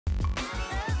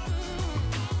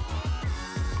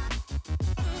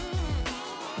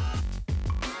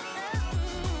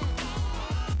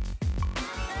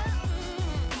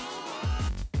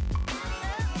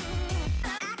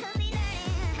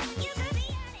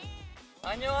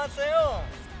안녕하세요.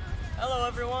 Hello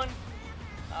everyone.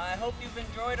 I hope you've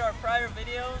enjoyed our prior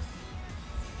videos.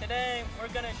 Today we're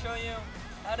going to show you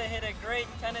how to hit a great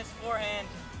tennis forehand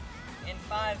in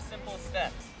 5 simple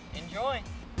steps. Enjoy!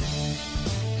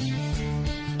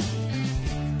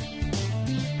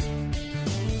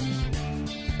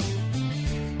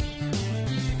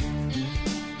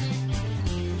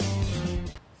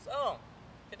 So,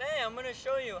 today I'm going to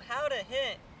show you how to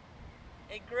hit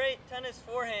a great tennis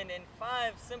forehand in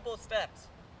 5 simple steps.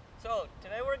 So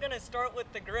today we're going to start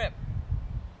with the grip.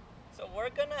 So we're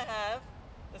going to have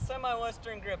the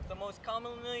semi-western grip, the most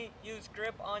commonly used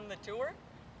grip on the tour.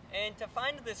 And to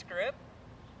find this grip,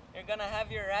 you're going to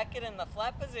have your racket in the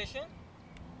flat position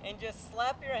and just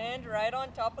slap your hand right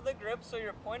on top of the grip so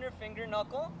your pointer finger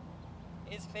knuckle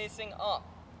is facing up.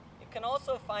 You can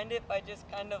also find it by just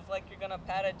kind of like you're going to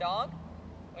pat a dog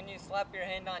when you slap your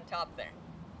hand on top there.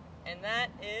 And that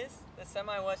is the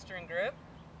semi-western grip.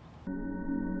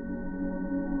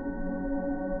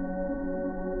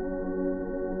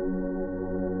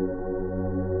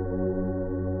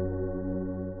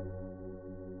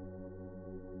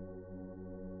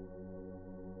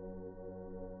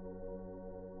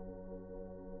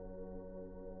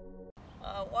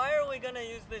 Why are we going to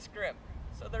use this grip?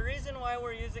 So the reason why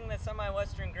we're using the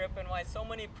semi-western grip and why so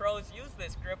many pros use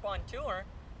this grip on tour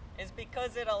is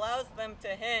because it allows them to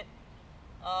hit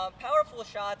powerful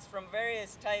shots from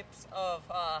various types of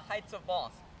heights of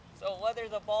balls. So whether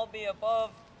the ball be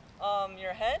above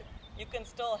your head, you can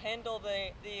still handle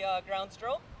the ground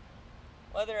stroke.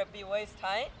 Whether it be waist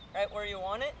height, right where you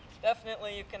want it,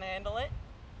 definitely you can handle it.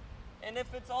 And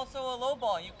if it's also a low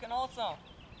ball, you can also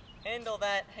handle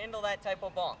that type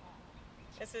of ball.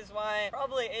 This is why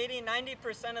probably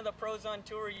 80–90% of the pros on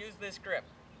tour use this grip.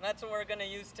 And that's what we're going to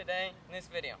use today in this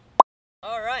video.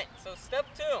 Alright, so step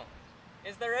 2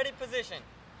 is the ready position.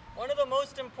 One of the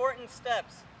most important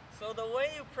steps. So the way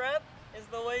you prep is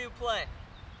the way you play.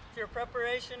 If your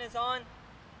preparation is on,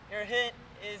 your hit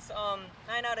is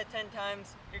 9 out of 10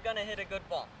 times, you're going to hit a good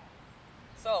ball.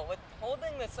 So with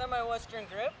holding the semi-western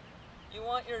grip, you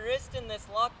want your wrist in this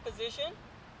locked position.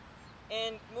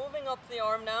 And moving up the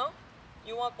arm now,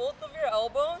 you want both of your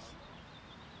elbows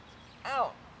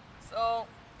out. So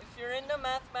if you're into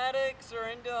mathematics or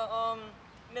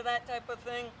into that type of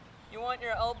thing, you want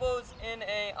your elbows in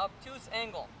a obtuse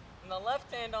angle. And the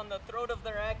left hand on the throat of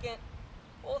the racket,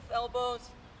 both elbows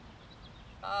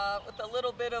with a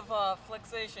little bit of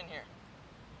flexation here.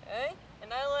 Okay?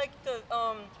 And I like to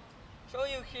show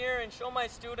you here and show my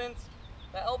students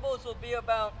the elbows will be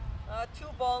about 2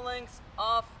 ball lengths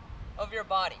off of your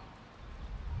body.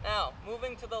 Now,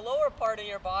 moving to the lower part of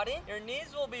your body, your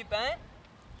knees will be bent,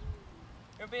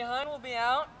 your behind will be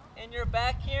out, and your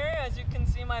back here, as you can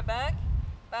see my back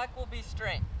will be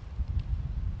straight.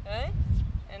 Okay?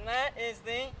 And that is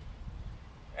the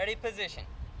ready position.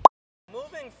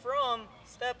 Moving from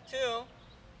step 2,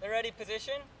 the ready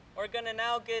position, we're going to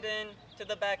now get into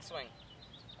the backswing.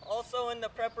 Also in the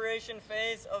preparation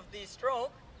phase of the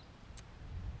stroke,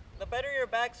 the better your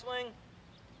backswing,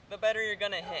 the better you're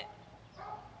going to hit.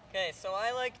 Okay, so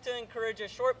I like to encourage a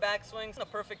short backswing, a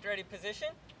perfect ready position,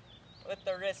 with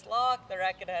the wrist locked, the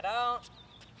racket head out,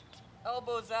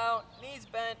 elbows out, knees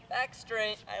bent, back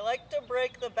straight. I like to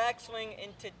break the backswing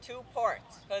into 2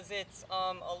 parts because it's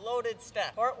a loaded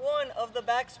step. Part 1 of the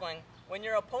backswing, when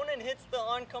your opponent hits the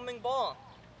oncoming ball,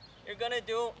 you're going to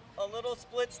do a little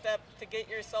split step to get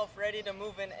yourself ready to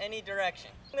move in any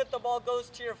direction. When the ball goes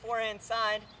to your forehand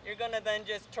side, you're going to then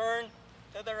just turn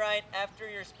to the right after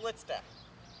your split step.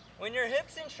 When your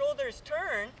hips and shoulders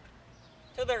turn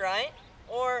to the right,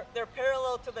 or they're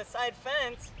parallel to the side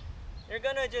fence, you're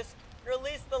going to just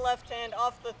release the left hand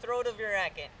off the throat of your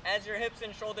racket as your hips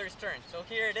and shoulders turn. So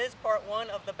here it is, part 1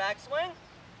 of the backswing.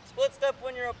 Split step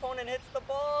when your opponent hits the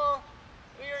ball,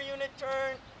 do your unit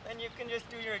turn, then you can just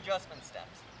do your adjustment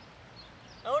steps.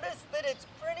 Notice that it's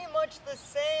pretty much the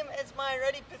same as my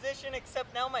ready position,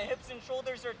 except now my hips and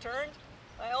shoulders are turned.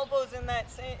 My elbows in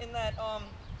that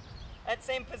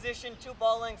same position, 2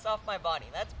 ball lengths off my body.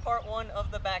 That's part 1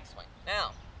 of the backswing.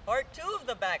 Now, part 2 of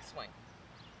the backswing.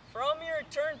 From your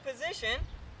turn position,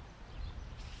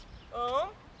 boom.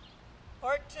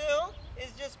 Part 2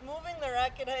 is just moving the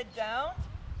racket head down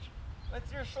with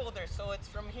your shoulders. So it's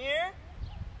from here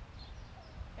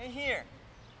to here.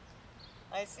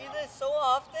 I see this so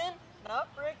often,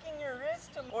 not breaking your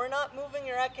wrist or not moving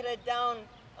your racket head down,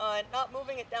 not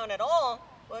moving it down at all,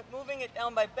 but moving it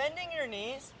down by bending your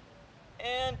knees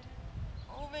and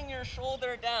moving your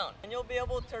shoulder down. And you'll be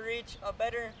able to reach a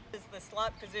better, the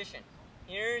slot position.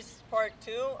 Here's part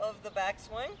 2 of the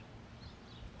backswing.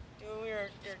 Do your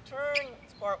turn,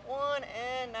 part one,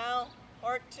 and now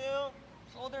part two.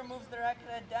 Shoulder moves the racket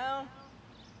head down.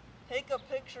 Take a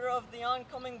picture of the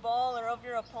oncoming ball or of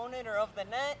your opponent or of the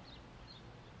net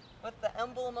with the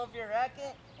emblem of your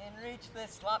racket and reach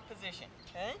this slot position,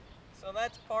 okay? So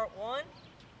that's part one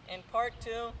and part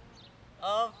two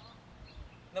of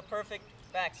the perfect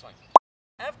backswing.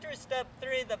 After step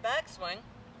three, the backswing,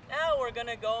 now we're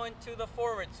gonna go into the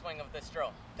forward swing of the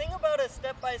stroke. The thing about a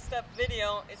step-by-step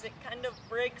video is it kind of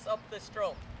breaks up the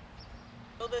stroke.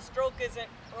 So the stroke isn't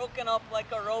broken up like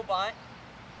a robot,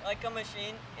 like a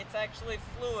machine. It's actually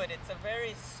fluid. It's a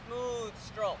very smooth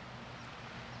stroke.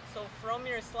 So from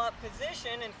your slot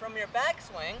position and from your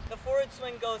backswing, the forward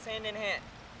swing goes hand in hand.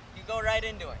 You go right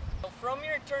into it. So from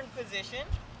your turn position,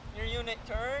 your unit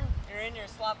turn, you're in your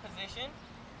slot position.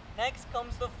 Next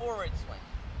comes the forward swing.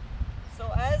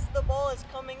 So as the ball is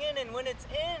coming in and when it's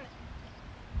in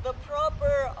the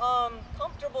proper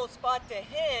comfortable spot to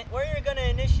hit, where you're going to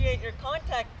initiate your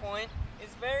contact point is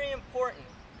very important.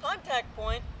 Contact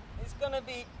point is going to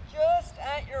be just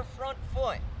at your front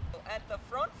foot. So at the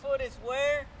front foot is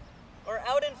where, or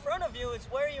out in front of you is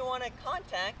where you want to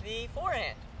contact the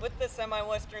forehand with the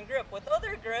semi-western grip. With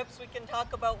other grips, we can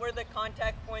talk about where the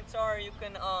contact points are. You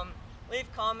can leave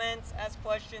comments, ask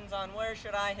questions on where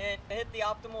should I hit the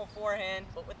optimal forehand.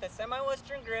 But with the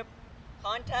semi-western grip,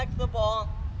 contact the ball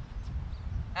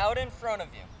out in front of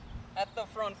you at the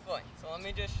front foot. So let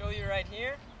me just show you right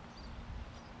here.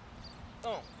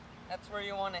 Boom. That's where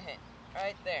you want to hit,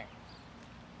 right there.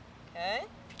 Okay?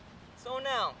 So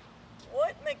now,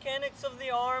 what mechanics of the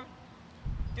arm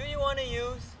do you want to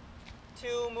use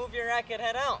to move your racket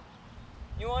head out?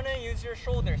 You want to use your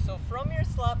shoulder. So from your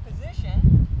slot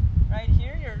position, right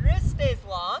here, your wrist stays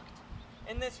locked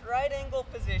in this right angle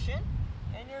position,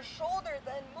 and your shoulder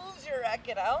then moves your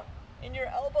racket out and your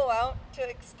elbow out to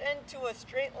extend to a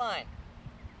straight line.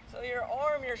 So your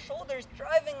arm, your shoulder's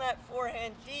driving that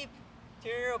forehand deep to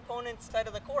your opponent's side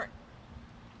of the court.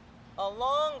 A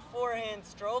long forehand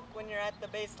stroke when you're at the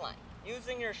baseline,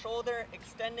 using your shoulder,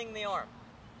 extending the arm.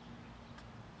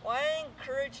 Why I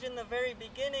encouraged in the very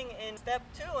beginning in step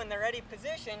two in the ready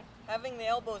position, having the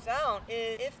elbows out,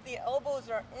 is if the elbows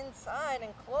are inside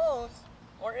and close,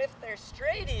 or if they're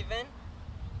straight even,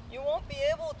 you won't be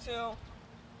able to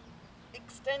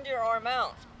extend your arm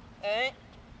out, okay?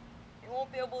 You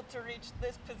won't be able to reach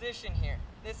this position here,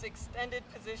 this extended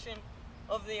position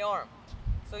of the arm.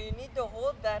 So you need to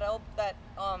hold that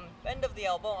bend of the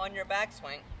elbow on your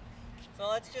backswing. So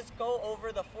let's just go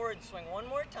over the forward swing one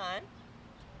more time.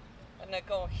 And then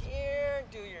go here,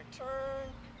 do your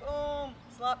turn, boom,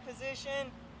 slot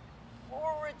position.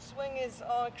 Forward swing is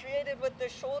created with the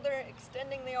shoulder,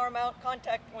 extending the arm out,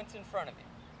 contact points in front of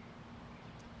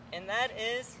you. And that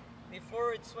is the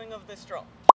forward swing of the stroke.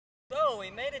 So we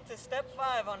made it to step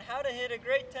 5 on how to hit a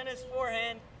great tennis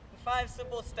forehand in 5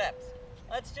 simple steps.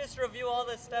 Let's just review all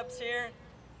the steps here,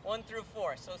 1 through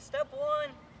 4. So step 1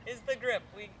 is the grip.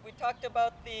 We talked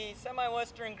about the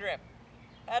semi-western grip.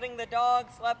 Patting the dog,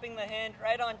 slapping the hand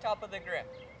right on top of the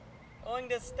grip. Going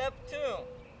to step 2,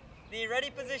 the ready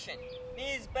position.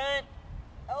 Knees bent,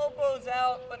 elbows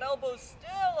out, but elbows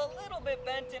still a little bit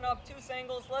bent in obtuse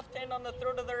angles. Left hand on the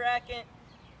throat of the racket.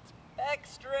 Back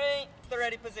straight, the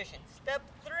ready position. Step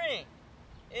 3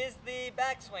 is the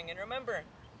backswing. And remember,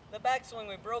 the backswing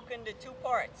we broke into 2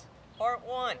 parts. Part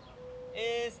 1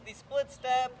 is the split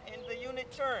step and the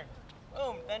unit turn.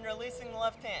 Boom, then releasing the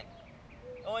left hand.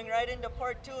 Going right into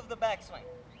part 2 of the backswing.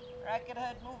 Racket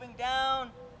head moving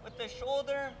down with the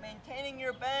shoulder, maintaining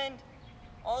your bend.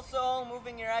 Also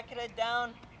moving your racket head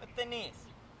down with the knees.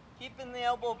 Keeping the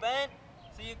elbow bent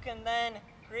so you can then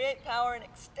create power and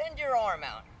extend your arm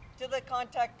out to the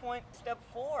contact point. Step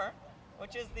 4,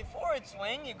 which is the forward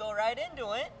swing. You go right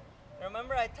into it.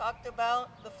 Remember I talked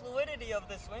about the fluidity of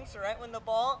the swing. So right when the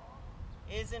ball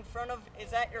is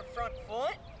at your front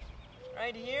foot,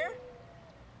 right here,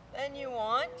 then you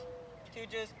want to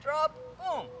just drop,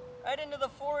 boom, right into the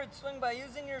forward swing by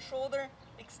using your shoulder,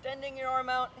 extending your arm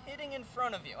out, hitting in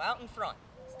front of you, out in front.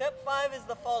 Step 5 is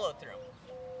the follow through.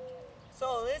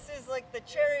 So this is like the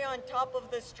cherry on top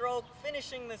of the stroke,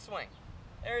 finishing the swing.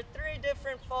 There are 3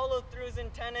 different follow throughs in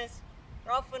tennis.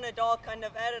 Rafa Nadal kind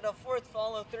of added a 4th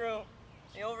follow through,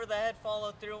 the over the head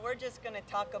follow through. We're just going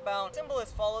to talk about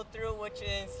simplest follow through, which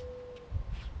is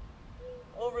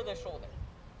over the shoulder.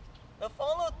 The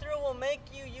follow through will make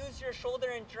you use your shoulder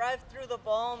and drive through the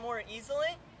ball more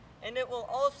easily, and it will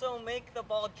also make the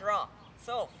ball drop.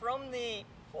 So from the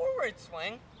forward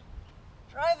swing,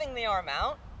 driving the arm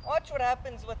out, watch what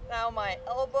happens with now my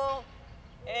elbow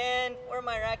and where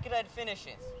my racket head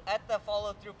finishes at the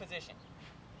follow through position.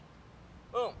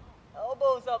 Boom.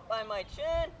 elbows up by my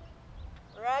chin.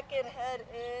 Racket head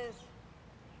is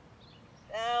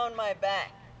down my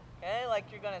back. Okay, like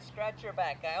you're gonna scratch your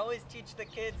back. I always teach the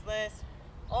kids this.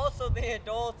 Also the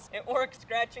adults, it works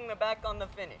scratching the back on the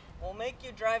finish. Will make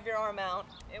you drive your arm out.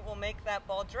 It will make that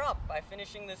ball drop by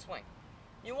finishing the swing.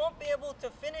 You won't be able to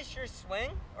finish your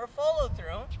swing or follow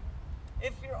through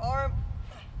if your arm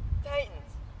tightens.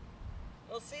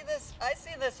 You'll see this, I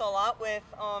see this a lot with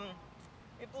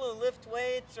people who lift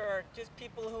weights or just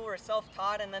people who are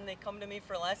self-taught and then they come to me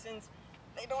for lessons.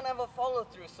 They don't have a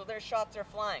follow-through, so their shots are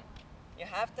flying. You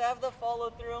have to have the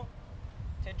follow-through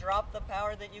to drop the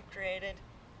power that you created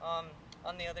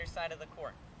on the other side of the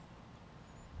court.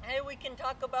 Hey, we can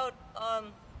talk about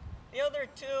the other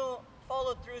two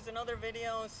follow-throughs in other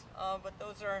videos, but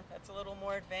that's a little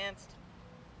more advanced.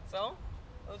 So,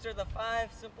 those are the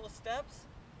 5 simple steps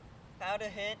how to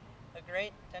hit a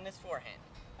great tennis forehand.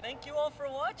 Thank you all for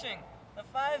watching the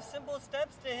 5 simple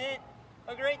steps to hit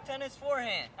a great tennis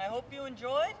forehand. I hope you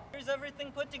enjoyed. Here's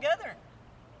everything put together.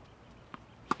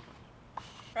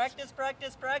 Practice,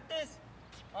 practice, practice.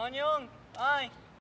 On Young. Bye.